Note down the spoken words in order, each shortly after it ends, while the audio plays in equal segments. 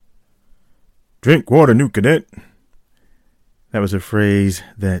Drink water, new cadet. That was a phrase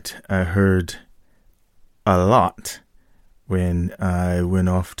that I heard a lot when I went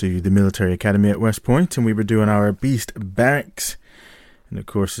off to the military academy at West Point and we were doing our beast barracks. And of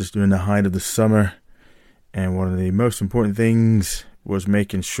course, it's during the height of the summer. And one of the most important things was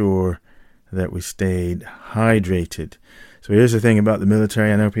making sure that we stayed hydrated. So here's the thing about the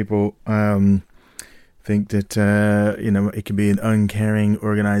military. I know people think that, it can be an uncaring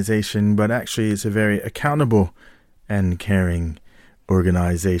organization, but actually it's a very accountable and caring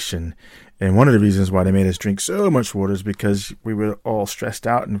organization. And one of the reasons why they made us drink so much water is because we were all stressed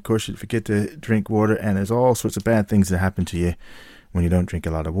out. And of course, you'd forget to drink water. And there's all sorts of bad things that happen to you when you don't drink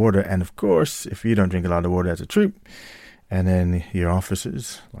a lot of water. And of course, if you don't drink a lot of water as a troop, and then your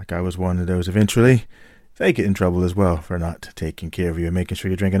officers, like I was one of those eventually, they get in trouble as well for not taking care of you and making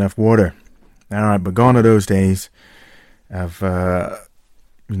sure you drink enough water. All right, but gone are those days of,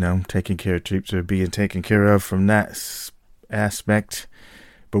 taking care of troops or being taken care of from that aspect.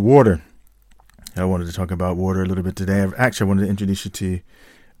 But water. I wanted to talk about water a little bit today. I wanted to introduce you to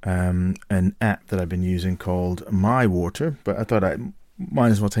an app that I've been using called My Water, but I thought I might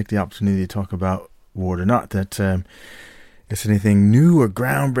as well take the opportunity to talk about water. Not that it's anything new or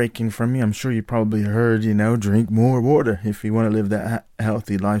groundbreaking from me. I'm sure you probably heard, drink more water. If you want to live that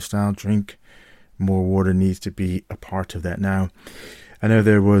healthy lifestyle, drink more water needs to be a part of that. Now, I know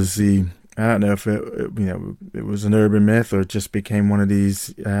there was I don't know if it was an urban myth or it just became one of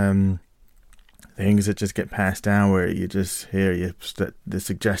these things that just get passed down where you just hear the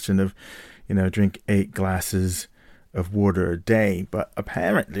suggestion of, drink 8 glasses of water a day. But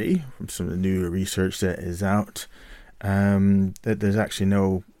apparently, from some of the newer research that is out, that there's actually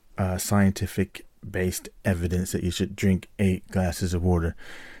no scientific based evidence that you should drink 8 glasses of water.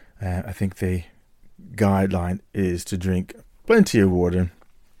 I think the guideline is to drink plenty of water.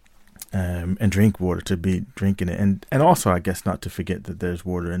 And drink water, to be drinking it. And also, I guess, not to forget that there's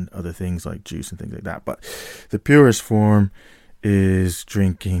water in other things like juice and things like that. But the purest form is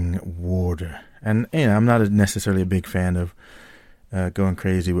drinking water. And, I'm not necessarily a big fan of going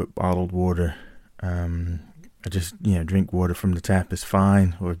crazy with bottled water. I just, drink water from the tap is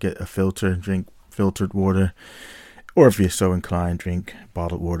fine. Or get a filter, drink filtered water. Or if you're so inclined, drink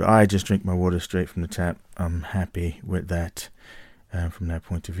bottled water. I just drink my water straight from the tap. I'm happy with that. From that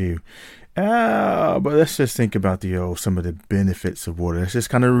point of view. But let's just think about some of the benefits of water. Let's just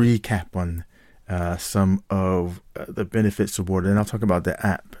kind of recap on some of the benefits of water. And I'll talk about the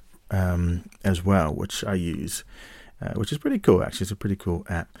app as well, which I use, which is pretty cool, actually. It's a pretty cool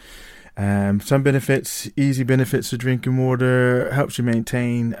app. Some benefits, easy benefits of drinking water, helps you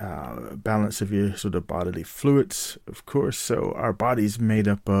maintain balance of your sort of bodily fluids, of course. So our body's made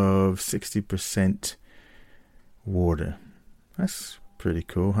up of 60% water. That's pretty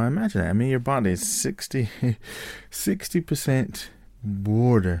cool. I imagine that. I mean, your body is 60%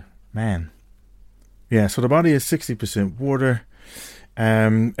 water. Man. Yeah, so the body is 60% water.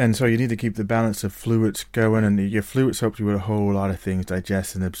 And so you need to keep the balance of fluids going. And your fluids help you with a whole lot of things.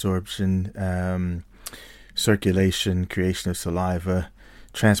 Digestion, absorption, circulation, creation of saliva,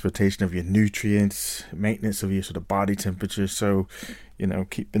 transportation of your nutrients, maintenance of your sort of body temperature. So,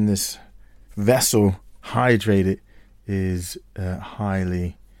 keeping this vessel hydrated is a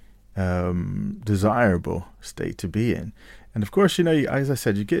highly desirable state to be in. And of course, as I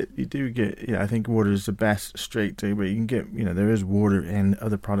said, you do get, I think water is the best straight to, but you can get, there is water in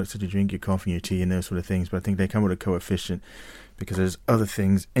other products that you drink, your coffee, your tea, and those sort of things. But I think they come with a coefficient because there's other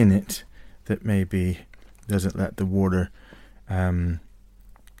things in it that maybe doesn't let the water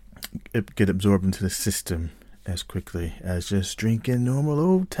get absorbed into the system as quickly as just drinking normal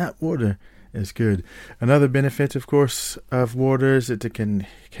old tap water. Is good. Another benefit, of course, of water is that it can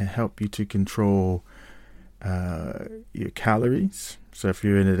help you to control your calories. So if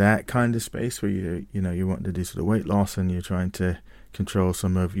you're in that kind of space where you want to do sort of weight loss and you're trying to control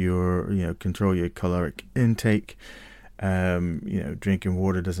some of your control your caloric intake, drinking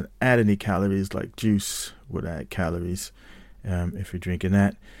water doesn't add any calories like juice would add calories if you're drinking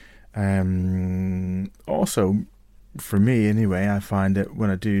that. Also, for me anyway, I find that when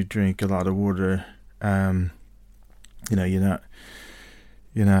I do drink a lot of water, your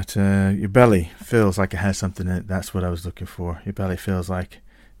belly feels like it has something in it. That's what I was looking for. Your belly feels like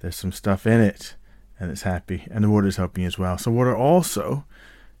there's some stuff in it and it's happy, and the water is helping you as well. So water also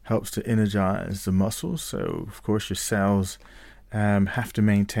helps to energize the muscles. So of course your cells have to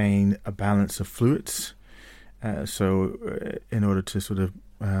maintain a balance of fluids. So in order to sort of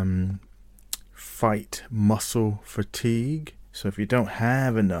fight muscle fatigue. So if you don't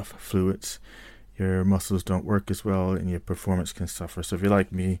have enough fluids, your muscles don't work as well and your performance can suffer. So if you're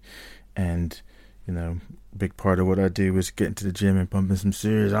like me, and big part of what I do is getting to the gym and pumping some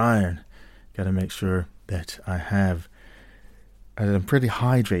serious iron, got to make sure that I'm pretty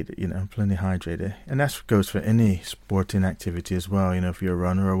hydrated, plenty hydrated. And that goes for any sporting activity as well. If you're a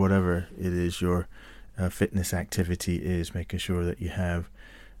runner or whatever it is, your fitness activity is making sure that you have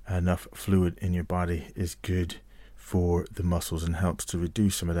enough fluid in your body is good for the muscles and helps to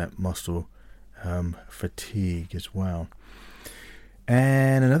reduce some of that muscle fatigue as well.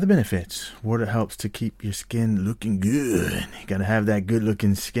 And another benefit, water helps to keep your skin looking good. You gotta have that good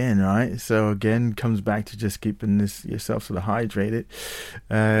looking skin, right? So again, comes back to just keeping yourself sort of hydrated,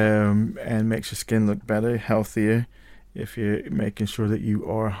 and makes your skin look better, healthier, if you're making sure that you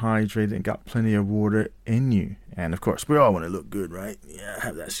are hydrated and got plenty of water in you. And of course, we all want to look good, right? Yeah,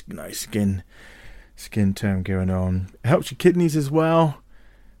 have that nice skin tone going on. It helps your kidneys as well.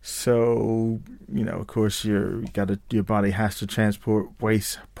 So, of course, your body has to transport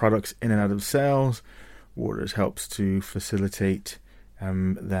waste products in and out of cells. Water helps to facilitate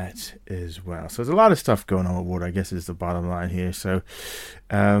that as well. So there's a lot of stuff going on with water, I guess, is the bottom line here. So,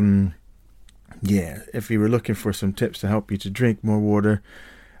 if you were looking for some tips to help you to drink more water,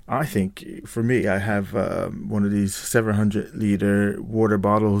 I think for me, I have one of these 700-liter water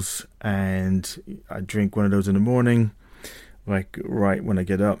bottles, and I drink one of those in the morning, like right when I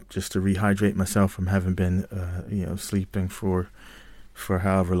get up, just to rehydrate myself from having been, sleeping for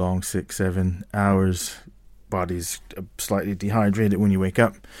however long, 6-7 hours. Body's slightly dehydrated when you wake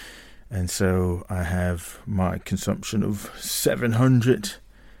up. And so I have my consumption of 700.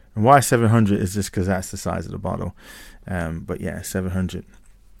 And why 700 is just because that's the size of the bottle. 700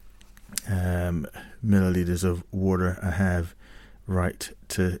 milliliters of water I have right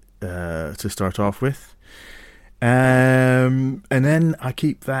to start off with. And then I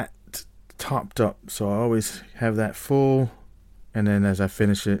keep that topped up. So I always have that full. And then as I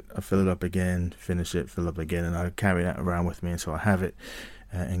finish it, I fill it up again, finish it, fill up again. And I carry that around with me. And so I have it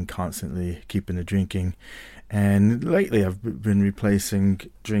and constantly keeping the drinking. And lately I've been replacing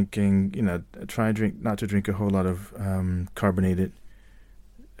drinking, not to drink a whole lot of carbonated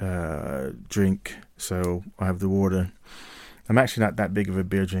drink. So I have the water. I'm actually not that big of a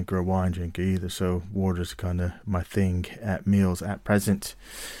beer drinker or wine drinker either, so water's kind of my thing at meals at present.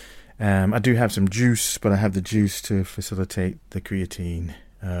 I do have some juice, but I have the juice to facilitate the creatine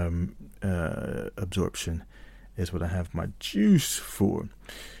absorption is what I have my juice for.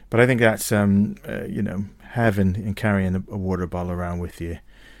 But I think that's, having and carrying a water bottle around with you,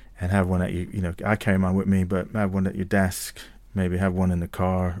 and have one at I carry mine with me, but have one at your desk, maybe have one in the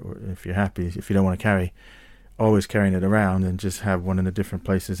car, or if you don't want to carry, always carrying it around, and just have one in the different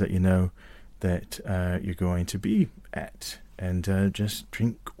places that that you're going to be at, and just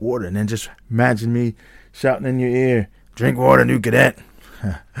drink water. And then just imagine me shouting in your ear, "Drink water, new cadet."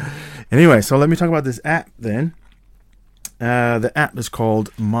 Anyway, so let me talk about this app then. The app is called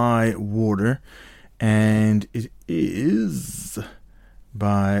My Water, and it is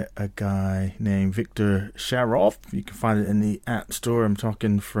by a guy named Viktor Sharoff. You can find it in the App Store. I'm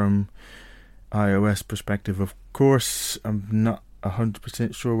talking from iOS perspective, of course. I'm not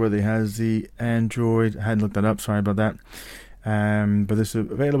 100% sure whether he has the Android. I hadn't looked that up. Sorry about that. But it's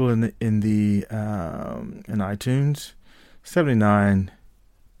available in iTunes.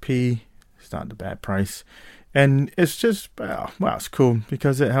 79p. It's not a bad price. And it's just, it's cool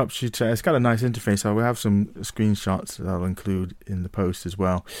because it helps you to, it's got a nice interface. I will have some screenshots that I'll include in the post as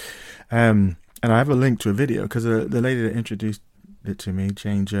well. And I have a link to a video because the lady that introduced it to me,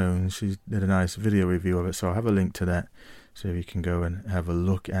 Jane Jones, she did a nice video review of it. So I'll have a link to that so you can go and have a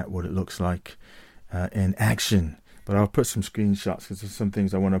look at what it looks like in action. But I'll put some screenshots because there's some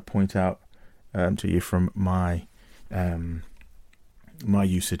things I want to point out to you from my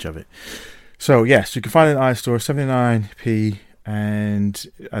usage of it. So yes, you can find it in iStore, 79p, and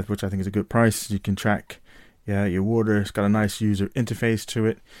which I think is a good price. You can track your water. It's got a nice user interface to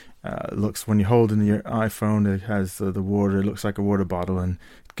it. It looks, when you hold in your iPhone, it has the water. It looks like a water bottle and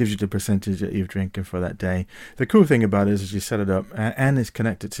gives you the percentage that you're drinking for that day. The cool thing about it is you set it up and it's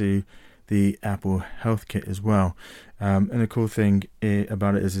connected to the Apple Health Kit as well. And the cool thing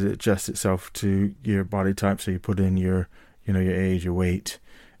about it is it adjusts itself to your body type. So you put in your age, your weight,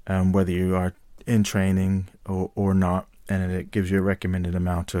 whether you are in training or not, and it gives you a recommended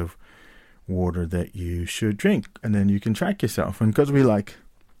amount of water that you should drink, and then you can track yourself. And because we like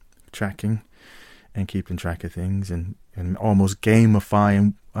tracking and keeping track of things and almost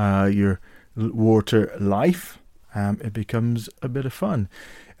gamifying your water life, it becomes a bit of fun.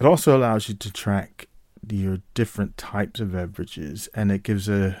 It also allows you to track your different types of beverages, and it gives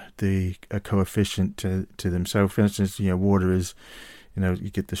a coefficient to them. So, for instance, water is, you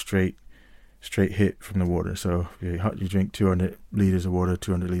get the straight hit from the water. So if you drink 200 liters of water,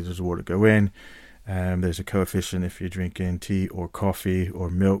 200 liters of water go in. There's a coefficient if you're drinking tea or coffee or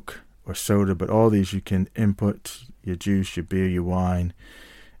milk or soda, but all these you can input your juice, your beer, your wine,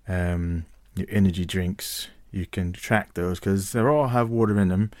 your energy drinks. You can track those because they all have water in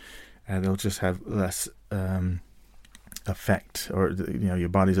them, and they'll just have less effect, or your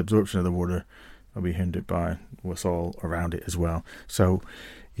body's absorption of the water will be hindered by what's all around it as well. So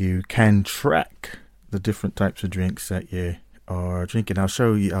you can track the different types of drinks that you are drinking. I'll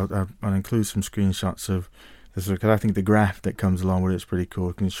show you. I'll include some screenshots of this because I think the graph that comes along with it is pretty cool.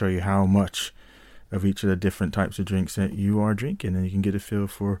 It can show you how much of each of the different types of drinks that you are drinking, and you can get a feel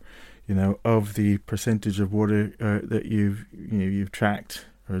for, of the percentage of water that you've tracked,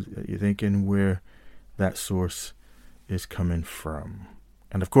 or that you're thinking where that source is coming from.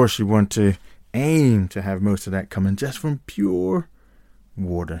 And of course, you want to aim to have most of that coming just from pure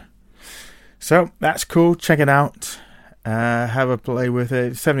water. So that's cool. Check it out. Have a play with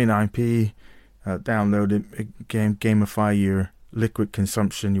it. 79p. Download it. Gamify your liquid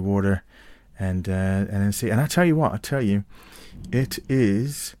consumption, your water, and then see. And I tell you what. It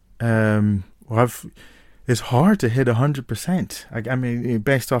is. It's hard to hit 100%. I mean,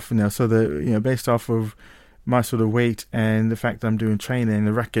 based off based off of my sort of weight and the fact that I'm doing training,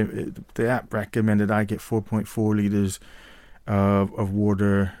 the app recommended I get 4.4 liters of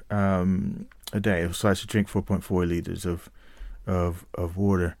water a day. So I should drink 4.4 liters of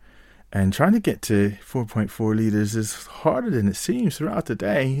water. And trying to get to 4.4 liters is harder than it seems throughout the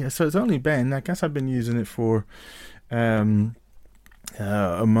day. So it's only been, I guess I've been using it for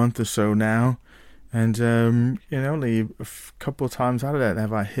a month or so now. And, only a couple of times out of that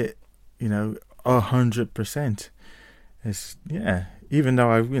have I hit, 100%. It's, even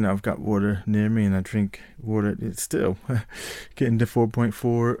though I've got water near me and I drink water, it's still getting to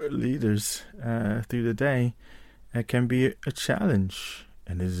 4.4 liters through the day. It can be a challenge,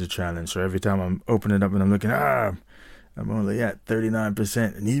 and it is a challenge. So every time I'm opening it up and I'm looking, I'm only at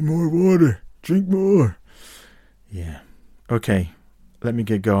 39%. I need more water. Drink more. Yeah. Okay, let me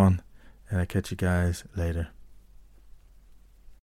get going, and I'll catch you guys later.